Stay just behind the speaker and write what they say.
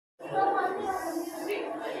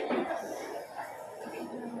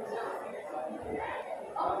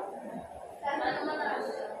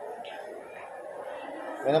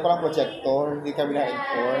Meron palang projector, hindi kami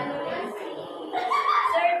na-encore.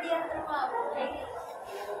 Sir, di ang trabaho.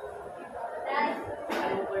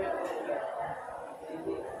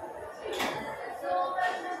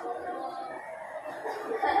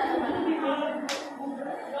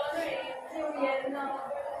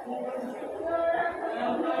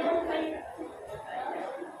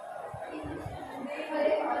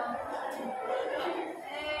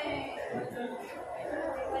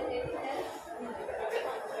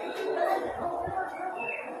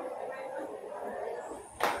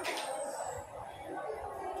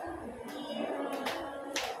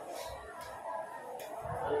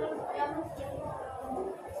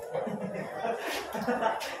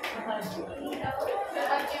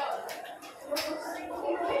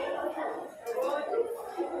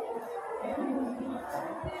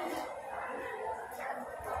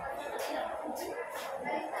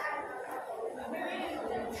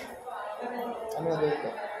 Ano na dito?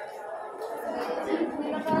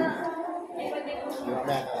 Yung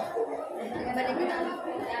man,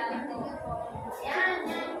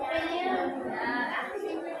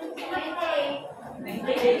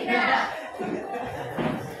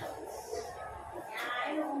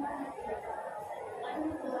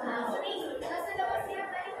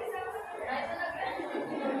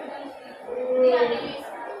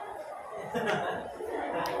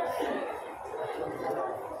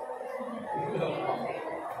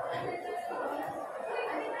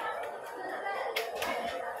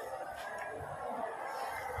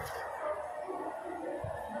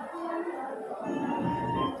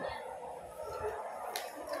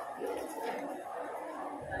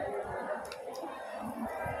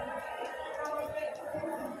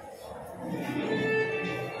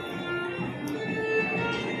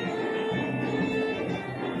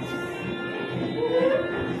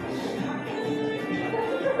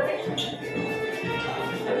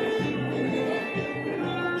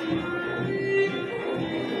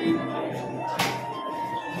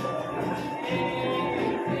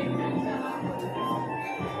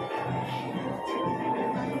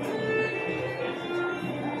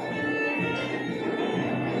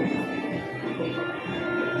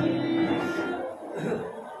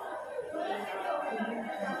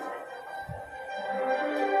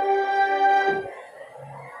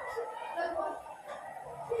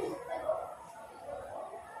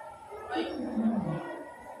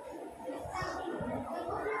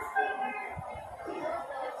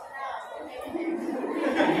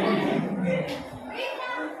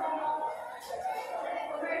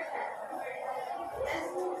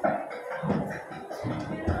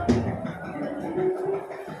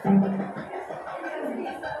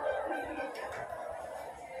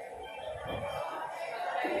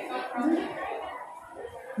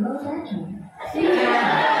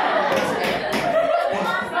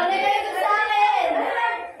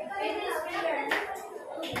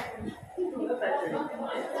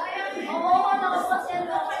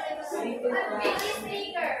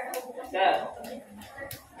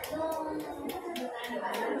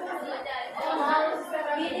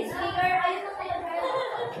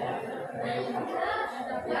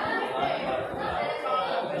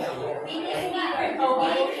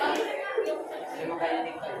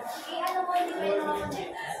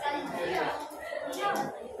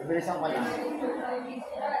 Bilisan ko lang.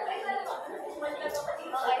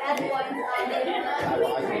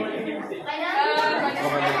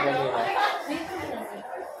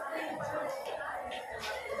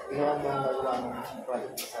 Ginawa mo ang gagawa ng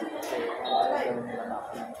project sa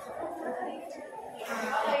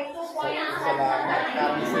salamat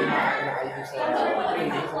kami sa mga na-ID sa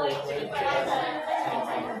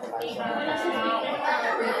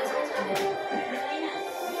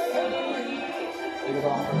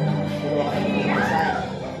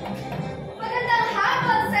Magandang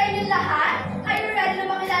hapon sa inyong lahat. Are you ready na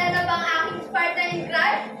makilala na ba ang aking partner in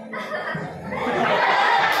crime?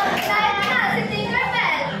 Dahil na, si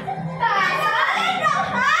Tinkerbell. Magandang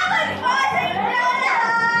hapon po sa inyong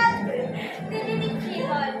lahat.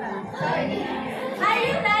 Tininikihon. Are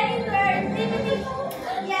you ready to learn?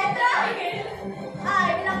 Tininikieto? Ay,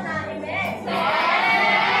 bilang namin, Bex.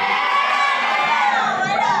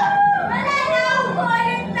 Wala na, boy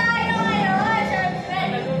tayo ngayon.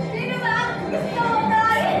 Siyempre,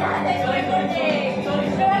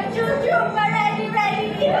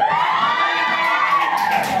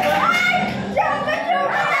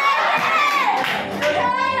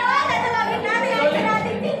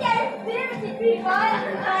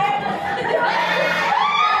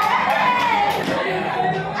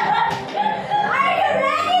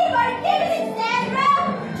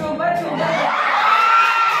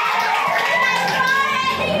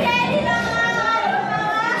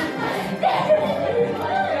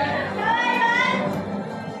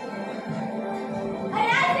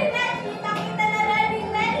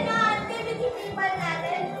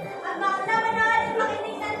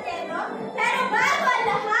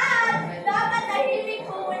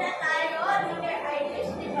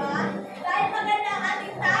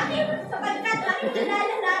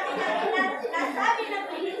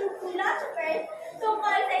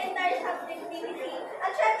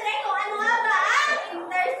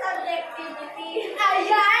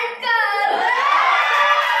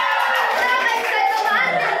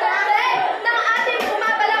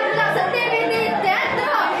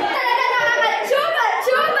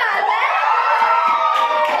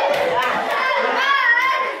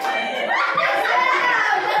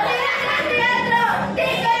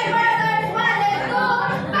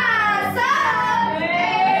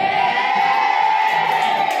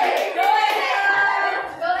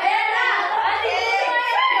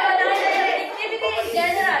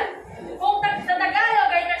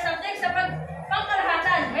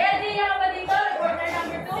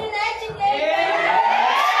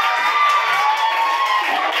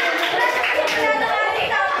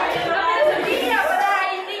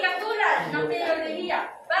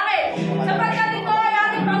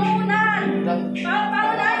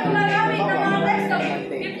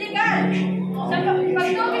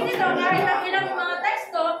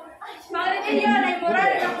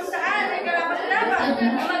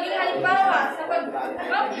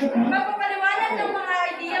 Magpapaliwanag ng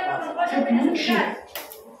mga idea patungkol sa pinasasigan.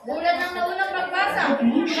 Tulad ng naunang pagbasa,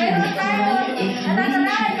 mayroon tayo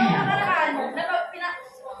natatanaan ng nakaraan na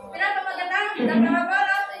pinapamagatang ng mga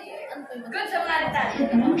barat Good Samaritan.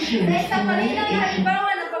 Sa isang malinang halimbawa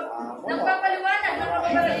ng papaliwanag ng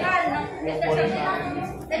kababalaghan ng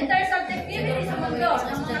intersubjectivity sa mundo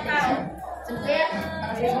ng mga tao. Kaya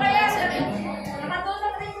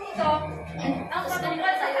nakatulong rin dito ang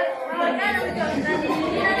patungkol sa kahalagaan ng Diyos na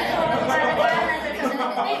nililinan ito ang kahalagaan ng relasyon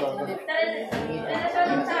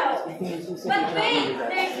ng tao. But wait,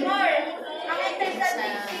 there's more. Ang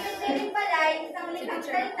intersubjectivity pala ay isang likhang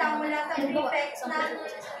salita mula sa prefix na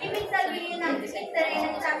ibig sabihin ng history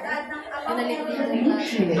ng tagdaad ng apostolate. Ang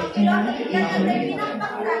filosofiya ay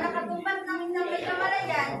pinapaksa na katumbas ng isang may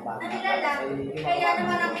kamalayan na nilalang, kaya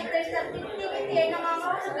naman ang intersubjectivity ay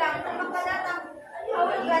nangangahulugan sa makadatang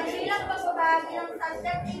kahulugan bilang pagbabahagi ng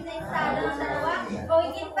subjective na estado ng dalawa o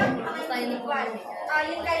higit pa mga individual.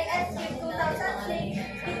 Ayon kay S. 2006,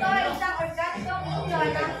 ito ay isang organikong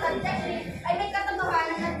union ng subjective ay may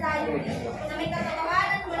katotohanan ng layunin na may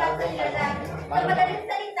katotohanan mula sa nilalang. Sa madaling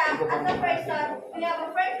salita, as a person, we have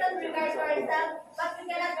a person regard to ourselves, but we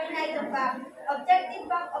cannot deny the fact. Objective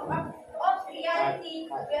fact of reality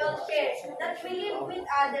we all share, that we live with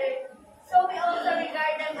others. So we also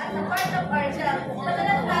regard them as a part of ourselves.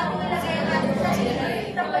 Madalas natin ilagay ang ating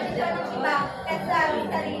sarili sa posisyon ng iba kaysa sa aming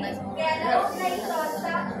sarili. Kaya naroon na ito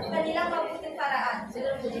sa kanilang mabuting paraan.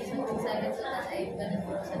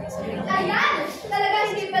 Ayan! Talaga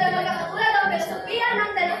hindi pala magkakatulad ang filosofiya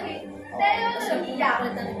ng teleolohiya.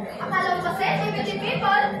 Akala mo kasi, LGBT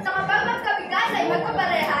people, na kapag magkabigay ay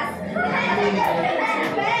magkaparehas. Akala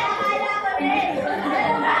ko rin.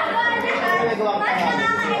 Mas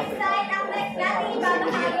nakaka-excite ang next natin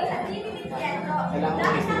ibabahagi sa TV-Vicento.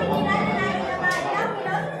 Dahil nakikilala natin ang mga young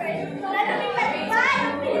philosophers na lumipad pa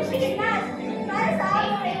ng Pilipinas. Para sa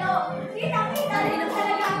ako ito, kitang-kita rin ang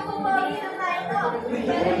talaga ang kumogi ng mga ito.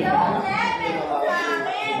 Pero yung level sa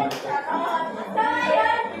akin. So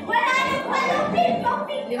ngayon, wala nang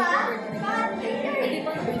palupit-pupit pa. Mga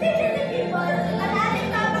LGBT people, ang ating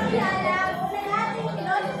papakilala kung na nating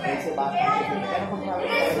philosophers. Kaya naman,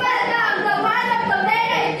 please welcome the one of the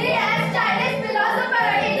main ideas Chinese philosopher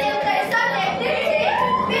in intersubjectivity,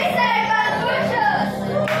 Mr. Confucius.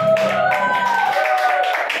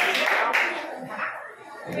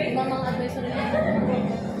 Mga advisor nila.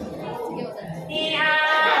 Sige, wala.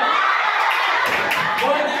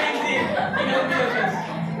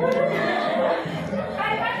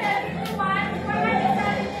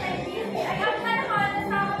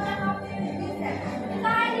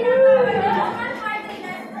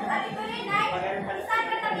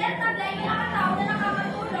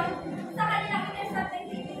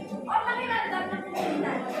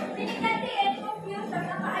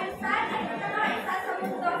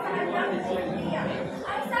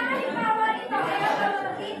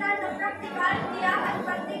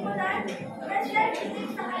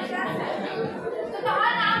 Totoo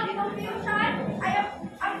na ang confusion ay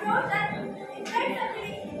approach at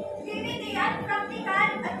intersubjectivity at practical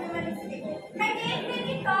at humanistic. Nag-iig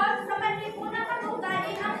din ito sa panlipunang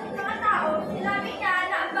kaugali ng mga tao. Sinabi niya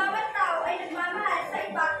na ang bawat tao ay nagmamahal sa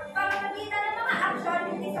iba pamamagitan ng mga aksyon,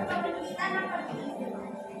 hindi sa pamamagitan ng pag-iisip.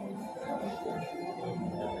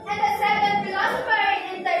 And the seventh philosopher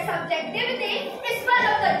in intersubjectivity is one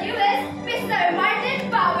of the newest, Mr. Martin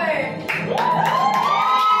Power.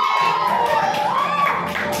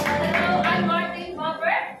 Hello, I'm Martin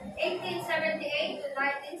Popper, 1878 to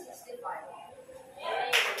 1965.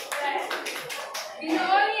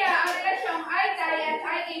 Binuo niya ang relasyong I-Kai at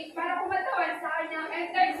I-Ing para kumatawan sa kanyang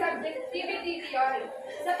intersubjectivity theory,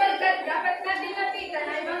 sapagkat dapat na dinapitan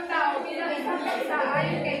ang ibang tao bilang isang isa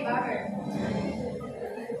ayon kay Popper.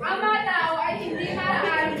 Ang mga tao ay hindi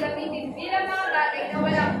maaaring gamitin bilang mga bagay na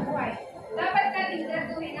walang buhay. Dapat nating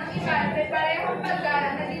tratuhin ang iba at may parehong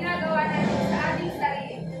paggalang na ginagawa natin sa ating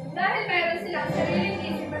sarili. Dahil meron silang sariling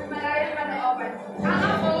isip at malayang panooban. Ang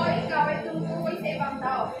ako o ikaw ay tumutukoy sa ibang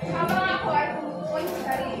tao. Habang ako ay tumutukoy sa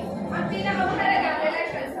sarili. Ang pinakamahalagang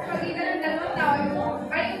relasyon sa pagitan ng dalawang tao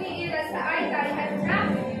ay umiiral sa I-Kai at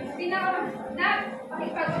na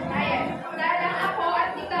pakipag-ugnayan. Dahil ang ako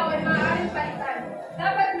at ikaw ay maaaring palitan.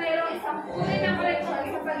 Dapat mayroong isang tunay na koneksyon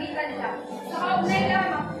sa pagitan nila. Sa kaugnay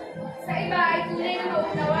lamang, sa iba ay tunay na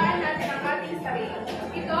maunawaan natin ang ating sarili.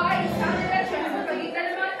 Ito ay isang relasyon sa pagitan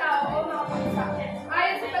ng mga tao o mga pusa.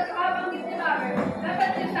 Ayon sa pagkakabanggit ni Robert, dapat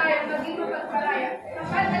din tayo maging mapagparaya,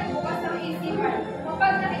 tapat at bukas ng isipan,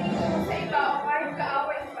 kapag nakikitungo sa iba o kahit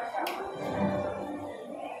kaaway pa siya.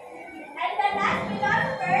 And the last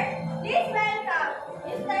philosopher, please welcome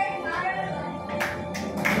Mr. Harold.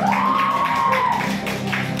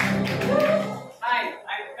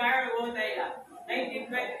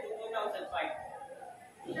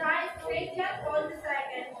 Siya ay 20 years old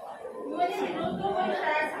II. Ngunit tinutukoy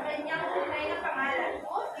siya sa kanyang tunay na pangalan.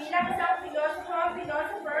 Bilang isang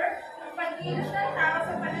philosopher, ang pagkilos ng tao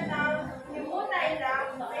sa pananaw ni Muna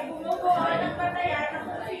Ilang ay bumubuo ng batayan ng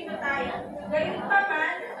kung sino tayo.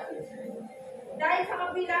 Gayunpaman, dahil sa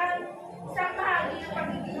kabilang isang bahagi ng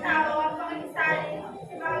pagiging tao ang pakikisalin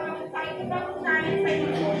sa mga pakikipag-ugnayan sa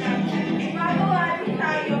lipunan, gumagawa din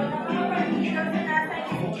tayo ng mga pagkikilaw sa nasa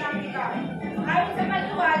isip ng ikaw. Ayon sa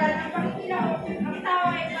paniwala ng pakikilaw, ang tao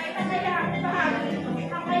ay may kakayahang bahagi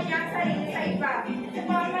ang kanyang sarili sa iba. Sa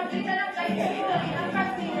pamamagitan ng kaisuhuli ng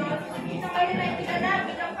pagkilos, na ngayon ay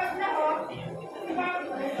pinalagi ng paglahok sa mga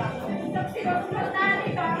buka. Sinusunod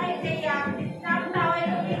nito ang ideya na ang tao ay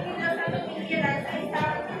lumikilos at lumikilan sa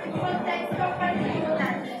isang kontekstong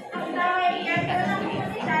panlipunan. Ang tao ay iyan ka ng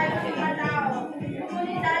komunidad ng mga tao.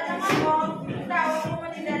 Komunidad ng ako, tao,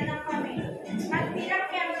 komunidad ng kami. At bilang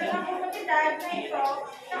miyembro ng komunidad na ito,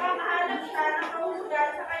 nakakahanap siya ng kahulugan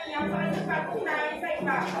sa kanyang pakikipag-ugnayan sa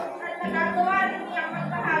iba at nagagawa rin niyang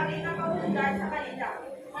magbahagi ng kahulugan sa kanila.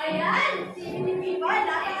 Ayan! Si Pipo,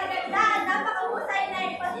 napakaganda at napakahusay na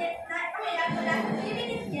ipakilala mula sa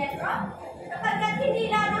Philippines Pietro, sapagkat hindi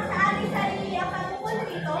lamang sa ating sarili ang patungkol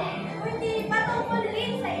rito, kundi patungkol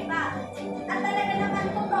rin sa iba. At talaga naman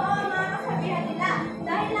totoo ang mga kasabihan nila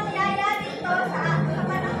dahil nangyayari ito sa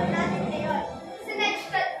panahon natin ngayon.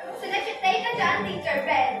 Sinectate ka dyan, Teacher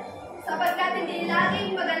Ben, sapagkat hindi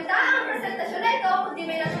laging maganda ang presentasyon na ito kundi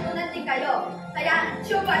may natutunan din kayo. Kaya,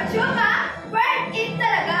 chupa-chupa, burn it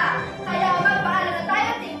talaga!